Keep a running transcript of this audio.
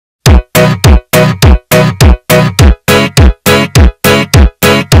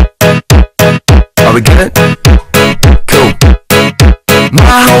My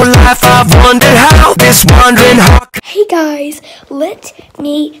whole life I've wondered how this wandering hawk. Hey guys, let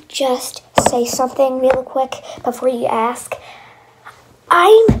me just say something real quick before you ask.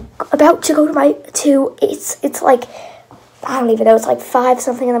 I'm about to go to it's like, I don't even know, it's like 5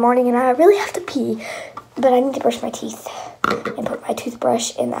 something in the morning and I really have to pee, but I need to brush my teeth and put my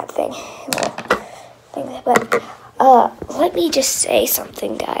toothbrush in that thing. But let me just say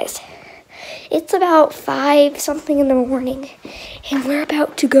something, guys. It's about 5 something in the morning and we're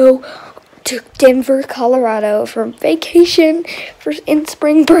about to go to Denver, Colorado for vacation in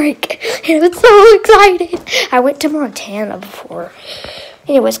spring break. And I'm so excited. I went to Montana before.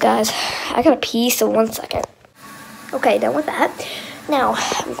 Anyways, guys, I gotta pee, so 1 second. Okay, done with that. Now,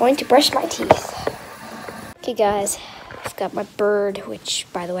 I'm going to brush my teeth. Okay, guys, I've got my bird, which,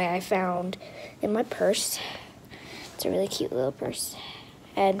 by the way, I found in my purse. It's a really cute little purse.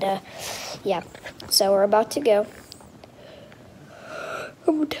 And, yeah, so we're about to go.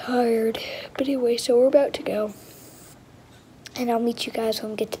 I'm tired, but anyway, so we're about to go. And I'll meet you guys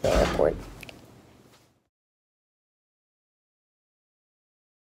when we get to the airport.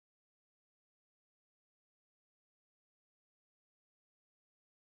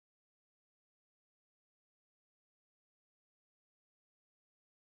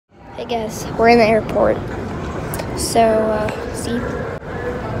 Hey guys, we're in the airport. So, see?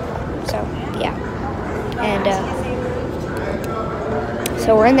 So, yeah. And,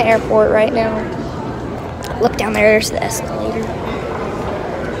 so we're in the airport right now. Look down there, there's the escalator.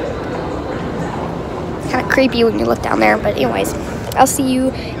 It's kind of creepy when you look down there, but anyways, I'll see you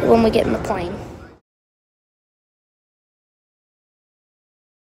when we get in the plane.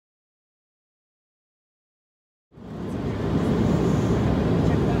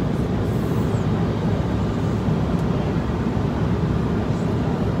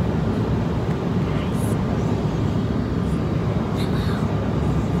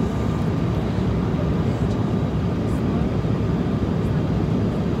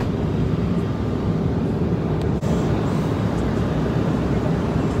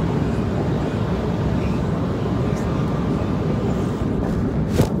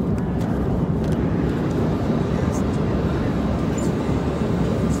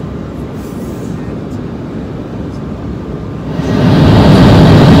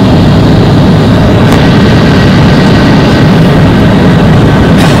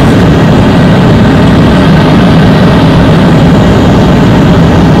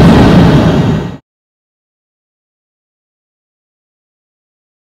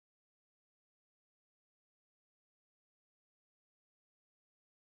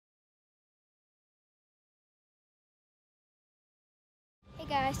 Hey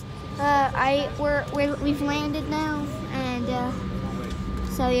guys, we've landed now, and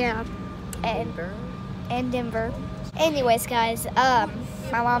so yeah, and Denver. Anyways, guys, my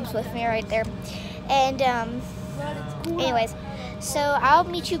mom's with me right there, and anyways, so I'll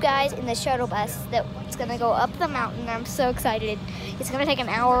meet you guys in the shuttle bus that's gonna go up the mountain. I'm so excited. It's gonna take an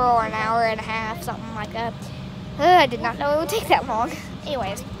hour or an hour and a half, something like that. I did not know it would take that long.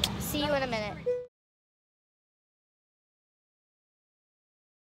 Anyways, see you in a minute.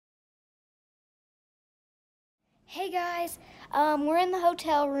 Hey guys, we're in the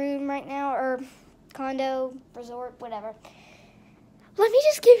hotel room right now, or condo, resort, whatever. Let me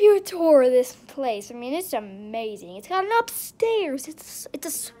just give you a tour of this place. I mean, it's amazing. It's got an upstairs. It's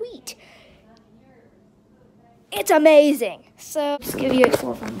a suite. It's amazing. So, just give you a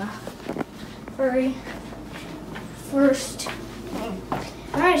tour from the very first thing.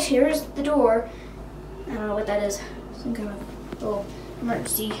 Alright, here's the door. I don't know what that is. Some kind of little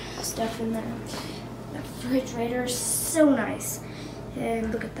emergency stuff in there. The refrigerator is so nice.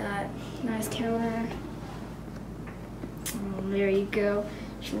 And look at that. Nice counter. There you go.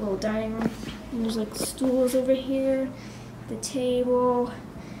 There's a little dining room. And there's like stools over here. The table.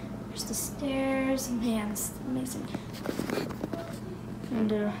 There's the stairs. Man, it's amazing.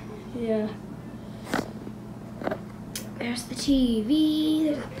 And yeah. There's the TV.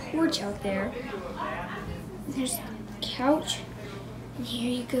 There's a porch out there. There's the couch. And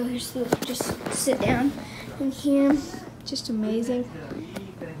here you go. Here's the, just sit down in here. Just amazing.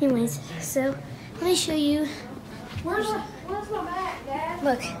 Anyways, so let me show you. Where's my bag, Dad?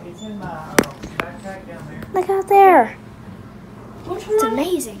 Look. It's in my backpack down there. Look out there. Which one? It's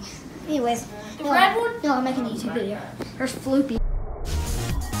amazing. Anyways. The red one? No, I'm making a YouTube video. There's Floopy.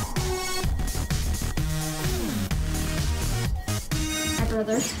 My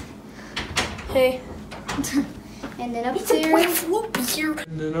brother. Hey. And then upstairs.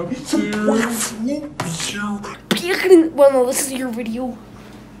 And then upstairs. Well, no, this is your video.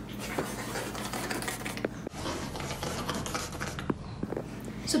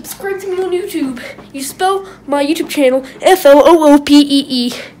 subscribe to me on YouTube. You spell my YouTube channel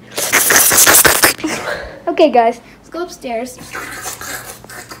FLOOPEE. Okay, guys, let's go upstairs.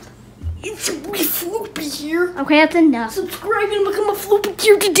 It's a wee Floopy here. Okay, that's enough. Subscribe and become a Floopy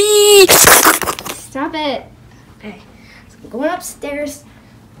here today. Stop it. Okay, so I'm going upstairs.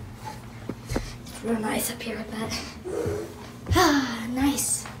 It's real nice up here, I bet. Ah,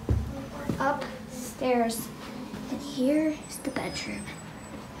 nice. Upstairs. And here is the bedroom.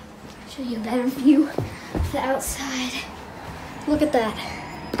 I'll show you a better view of the outside. Look at that.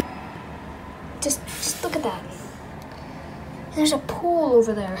 Just look at that. There's a pool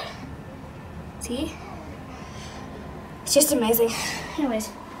over there. See? It's just amazing. Anyways,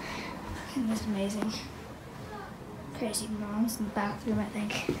 it was amazing. Crazy mom's in the bathroom, I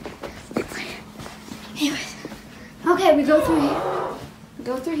think. Anyways, okay, we go through here. We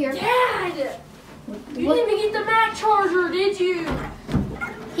go through here. Dad! You didn't even get the Mac charger, did you?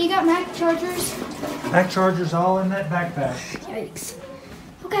 He got Mac chargers. Mac chargers all in that backpack. Yikes.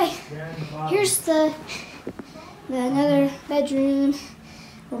 Okay, here's the another bedroom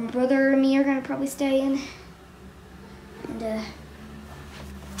where my brother and me are gonna probably stay in. And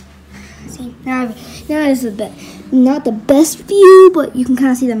see, now is the not the best view, but you can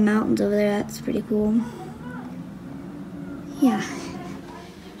kind of see the mountains over there. That's pretty cool. Yeah.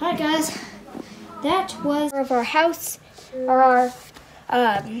 All right, guys. That was of our house, or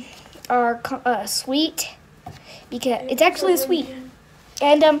our suite, because it's actually a suite.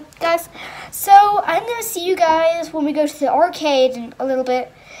 And guys, so I'm gonna see you guys when we go to the arcade in a little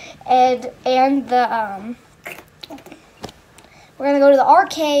bit, and the we're gonna go to the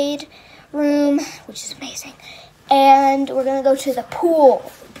arcade room, which is amazing, and we're gonna go to the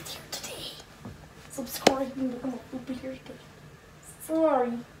pool. Subscribe and become a Floopy here today.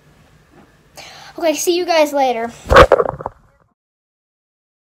 Sorry. Okay, see you guys later.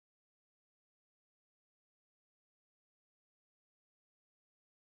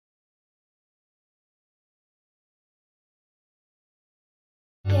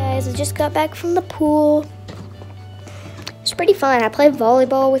 Guys, I just got back from the pool. It's pretty fun. I played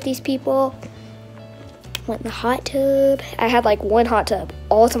volleyball with these people. Went in the hot tub. I had like one hot tub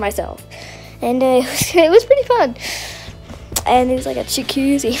all to myself. And it was pretty fun. And it was like a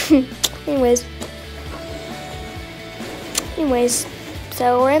jacuzzi. Anyways,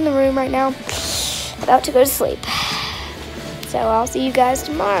 so we're in the room right now, about to go to sleep. So I'll see you guys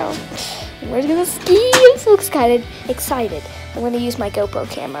tomorrow. And we're gonna ski. I'm so excited. I'm gonna use my GoPro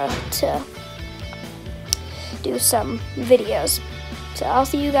camera to do some videos. So I'll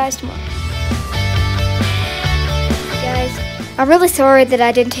see you guys tomorrow. Guys, I'm really sorry that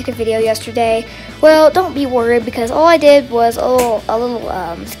I didn't take a video yesterday. Well, don't be worried, because all I did was a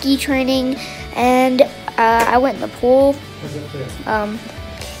little ski training, and I went in the pool.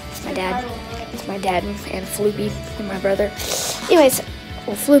 It's my dad. It's my dad and Floopy and my brother. Anyways,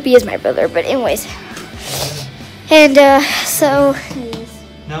 well, Floopy is my brother, but anyways. And so.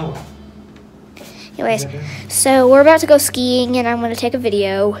 No. Anyways, so we're about to go skiing, and I'm gonna take a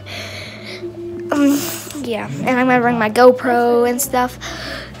video. Yeah, and I'm gonna bring my GoPro and stuff.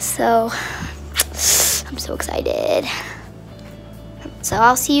 So I'm so excited. So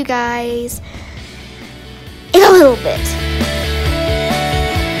I'll see you guys in a little bit.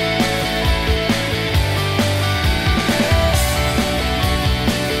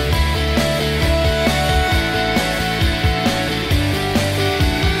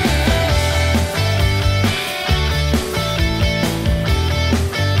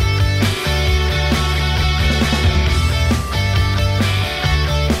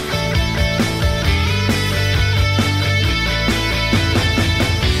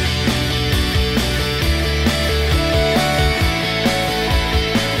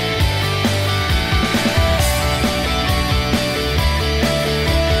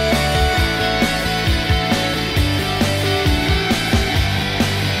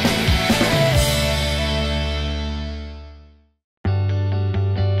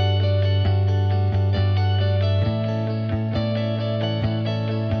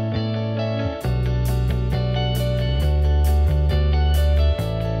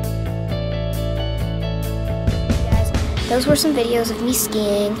 Those were some videos of me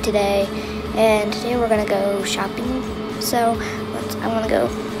skiing today, and today we're gonna go shopping. So I wanna go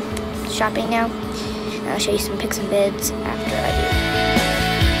shopping now, and I'll show you some pics and vids after I do.